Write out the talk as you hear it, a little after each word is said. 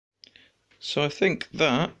So I think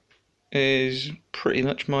that is pretty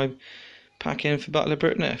much my pack-in for Battle of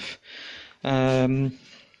Britain F.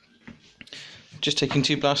 Just taking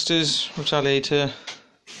 2 blasters, Retaliator,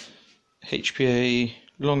 HPA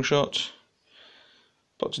long shot,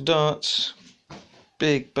 box of darts.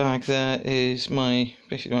 Big bag there is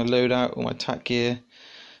basically my loadout, all my tack gear,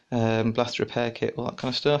 blaster repair kit, all that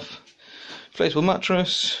kind of stuff. Inflatable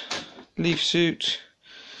mattress, leaf suit,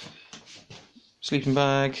 sleeping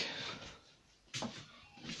bag,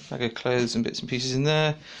 bag of clothes and bits and pieces in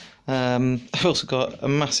there. I've also got a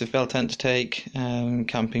massive bell tent to take,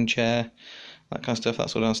 camping chair, that kind of stuff.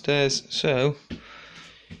 That's all downstairs. So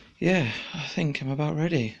yeah, I think I'm about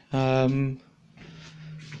ready. A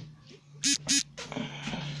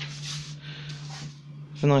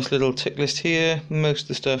nice little tick list here. Most of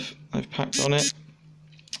the stuff I've packed on it.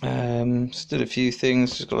 Still a few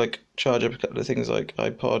things. Just got like charge up a couple of things like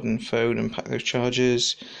iPod and phone and pack those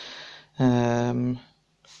chargers. A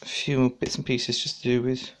few more bits and pieces just to do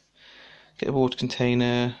with get a water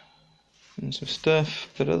container and some stuff.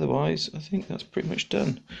 But otherwise, I think that's pretty much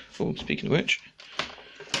done. Oh, speaking of which,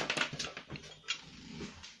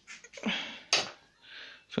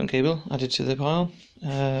 phone cable added to the pile.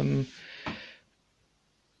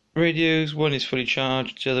 Radios, one is fully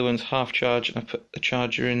charged, the other one's half charged, and I put the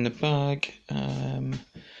charger in the bag. I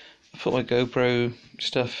put my GoPro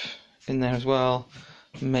stuff in there as well.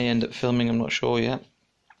 May end up filming, I'm not sure yet.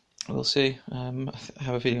 We'll see. I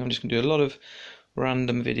have a feeling I'm just going to do a lot of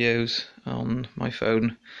random videos on my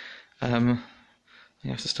phone. I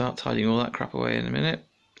have to start tidying all that crap away in a minute.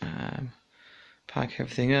 Pack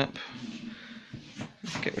everything up.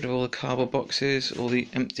 Get rid of all the cardboard boxes, all the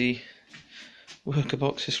empty worker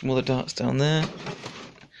boxes from all the darts down there.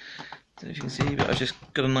 Don't know if you can see, but I've just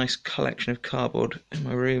got a nice collection of cardboard in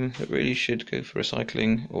my room that really should go for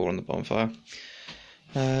recycling or on the bonfire.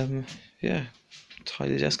 Yeah,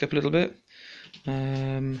 tidy the desk up a little bit.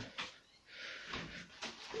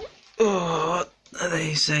 Oh, what are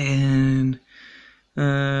they saying?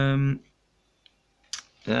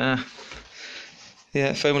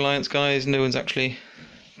 Yeah, Foam Alliance guys, no one's actually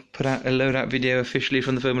put out a loadout video officially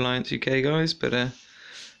from the Foam Alliance UK guys, but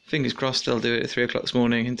fingers crossed they'll do it at 3 o'clock this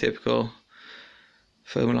morning in typical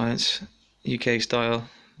Foam Alliance UK style,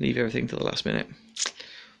 leave everything till the last minute.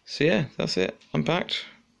 So yeah, that's it, I'm packed,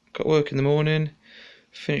 got work in the morning,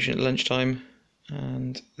 finishing at lunchtime,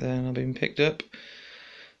 and then I'll be picked up.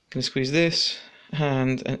 Gonna squeeze this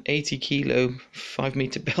and an 80 kilo 5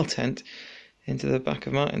 metre bell tent into the back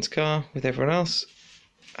of Martin's car with everyone else.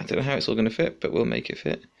 I don't know how it's all going to fit, but we'll make it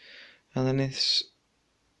fit. And then it's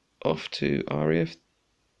off to RAF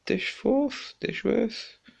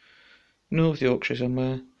Dishworth, North Yorkshire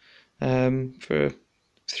somewhere, for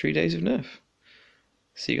 3 days of nerf.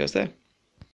 See you guys there.